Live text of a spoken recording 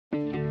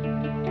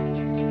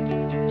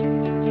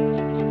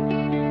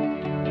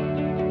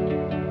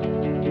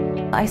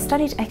I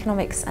studied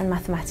economics and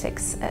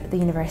mathematics at the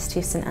University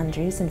of St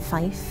Andrews in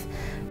Fife.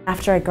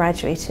 After I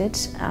graduated,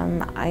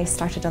 I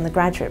started on the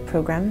graduate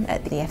programme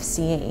at the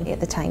FCA at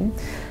the time.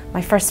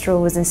 My first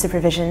role was in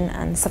supervision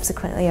and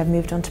subsequently I've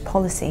moved on to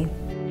policy.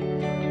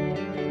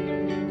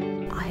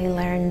 I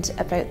learned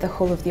about the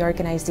whole of the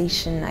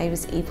organisation. I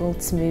was able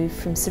to move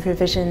from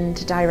supervision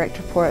to direct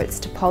reports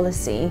to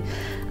policy,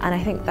 and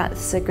I think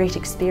that's a great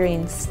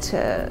experience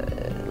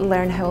to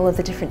learn how all of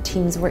the different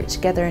teams work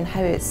together and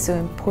how it's so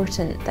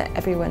important that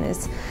everyone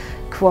is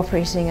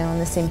cooperating and on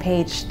the same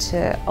page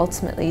to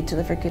ultimately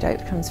deliver good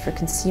outcomes for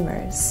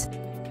consumers.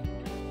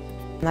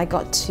 I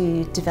got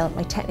to develop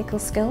my technical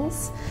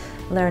skills,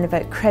 learn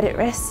about credit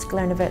risk,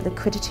 learn about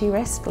liquidity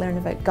risk, learn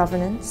about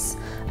governance,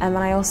 and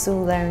I also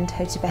learned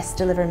how to best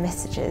deliver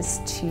messages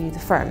to the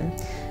firm.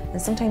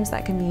 And sometimes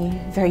that can be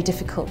very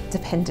difficult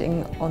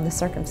depending on the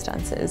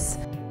circumstances.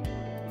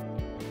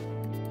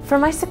 For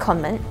my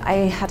secondment, I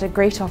had a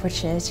great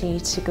opportunity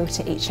to go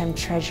to HM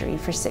Treasury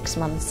for 6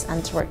 months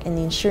and to work in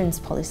the insurance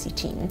policy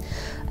team.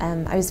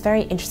 I was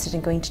very interested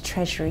in going to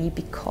Treasury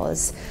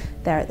because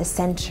they're at the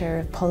centre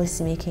of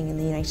policy making in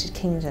the United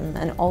Kingdom,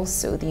 and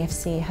also the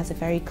FCA has a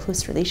very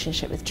close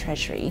relationship with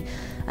Treasury,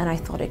 and I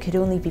thought it could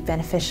only be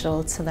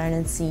beneficial to learn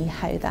and see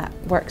how that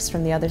works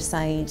from the other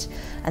side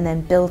and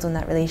then build on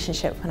that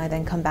relationship when I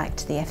then come back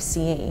to the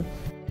FCA.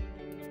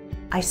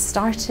 I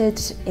started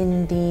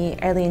in the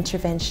early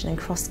intervention and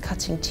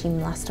cross-cutting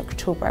team last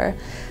October.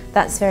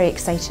 That's very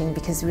exciting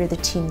because we're the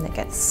team that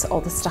gets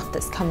all the stuff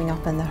that's coming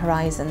up on the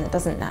horizon that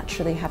doesn't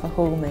naturally have a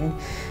home, and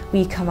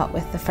we come up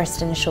with the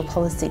first initial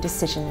policy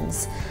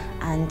decisions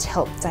and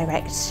help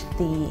direct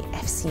the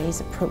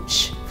FCA's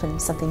approach when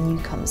something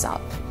new comes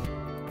up.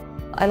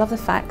 I love the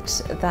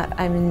fact that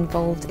I'm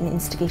involved in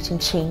instigating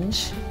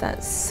change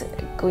that's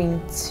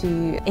going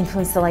to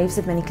influence the lives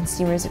of many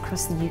consumers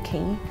across the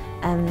UK,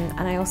 and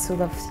I also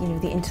love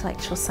the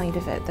intellectual side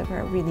of it, that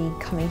we're really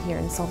coming here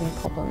and solving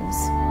problems.